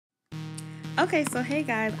Okay, so hey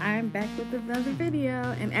guys, I'm back with another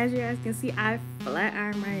video, and as you guys can see, I flat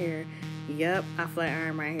iron my hair. Yep, I flat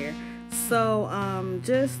iron my hair. So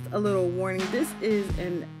just a little warning, this is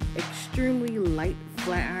an extremely light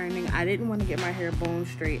flat ironing. I didn't want to get my hair bone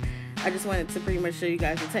straight. I just wanted to pretty much show you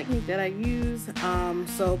guys the technique that I use.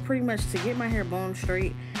 So pretty much to get my hair bone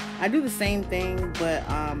straight, I do the same thing, but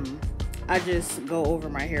I just go over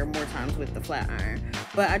my hair more times with the flat iron.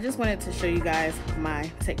 But I just wanted to show you guys my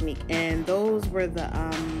technique, and those were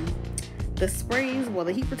the sprays, well,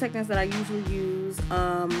 the heat protectants that I usually use.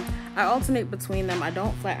 I alternate between them. I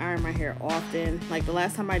don't flat iron my hair often. Like the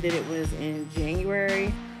last time I did it was in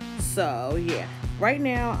January. So yeah, right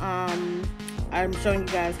now I'm showing you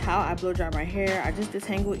guys how I blow dry my hair. I just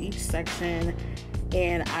detangle each section,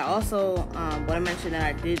 and I also want to mention that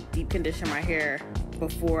I did deep condition my hair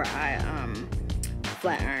before I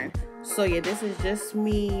flat iron. So yeah, this is just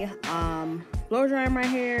me blow drying my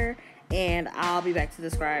hair, and I'll be back to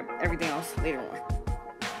describe everything else later on.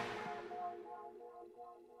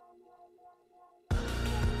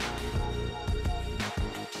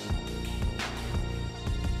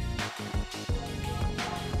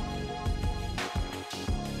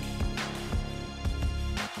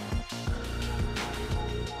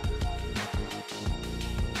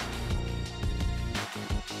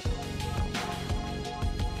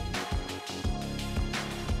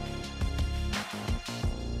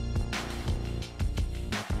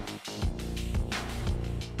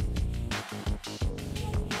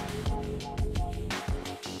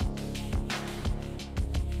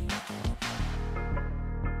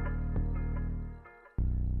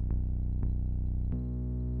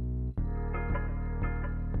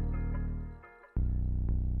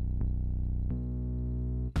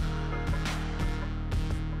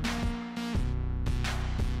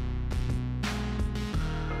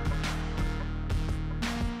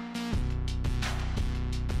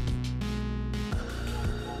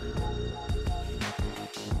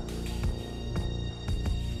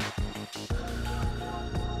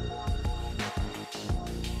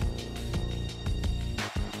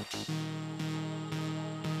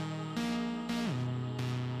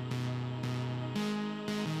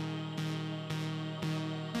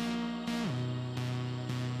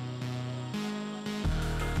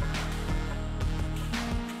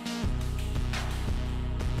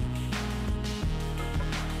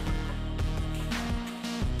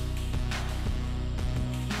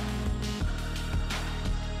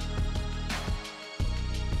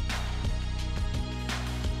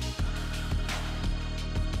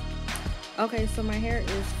 Okay, so my hair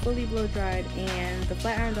is fully blow dried, and the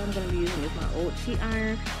flat iron that I'm going to be using is my old sheet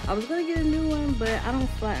iron. I was going to get a new one, but I don't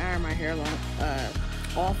flat iron my hair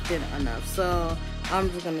often enough, so I'm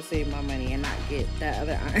just going to save my money and not get that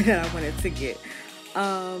other iron that I wanted to get.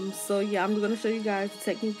 So yeah, I'm going to show you guys the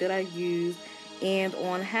technique that I use, and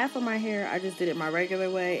on half of my hair I just did it my regular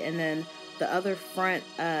way, and then the other front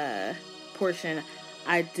portion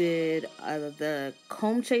I did the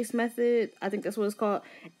comb chase method. I think that's what it's called.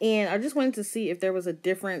 And I just wanted to see if there was a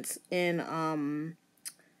difference in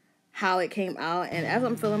how it came out. And as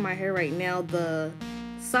I'm filling my hair right now, the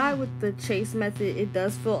side with the chase method, it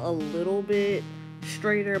does feel a little bit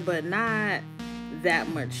straighter, but not that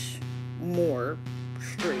much more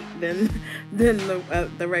straight than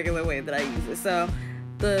the regular way that I use it. So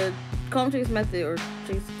the comb chase method, or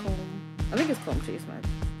chase comb, I think it's comb chase method.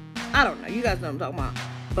 I don't know, you guys know what I'm talking about.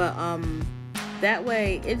 But that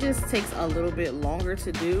way it just takes a little bit longer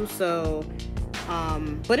to do. So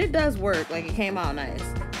but it does work. Like, it came out nice.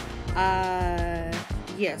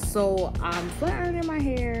 Yeah, so I'm flat ironing my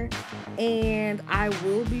hair, and I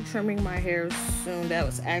will be trimming my hair soon. That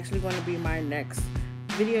was actually going to be my next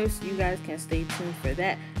video, so you guys can stay tuned for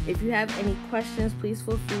that. If you have any questions, please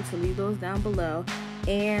feel free to leave those down below.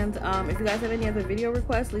 And if you guys have any other video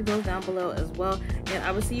requests, leave those down below as well. And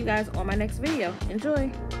I will see you guys on my next video.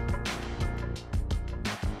 Enjoy!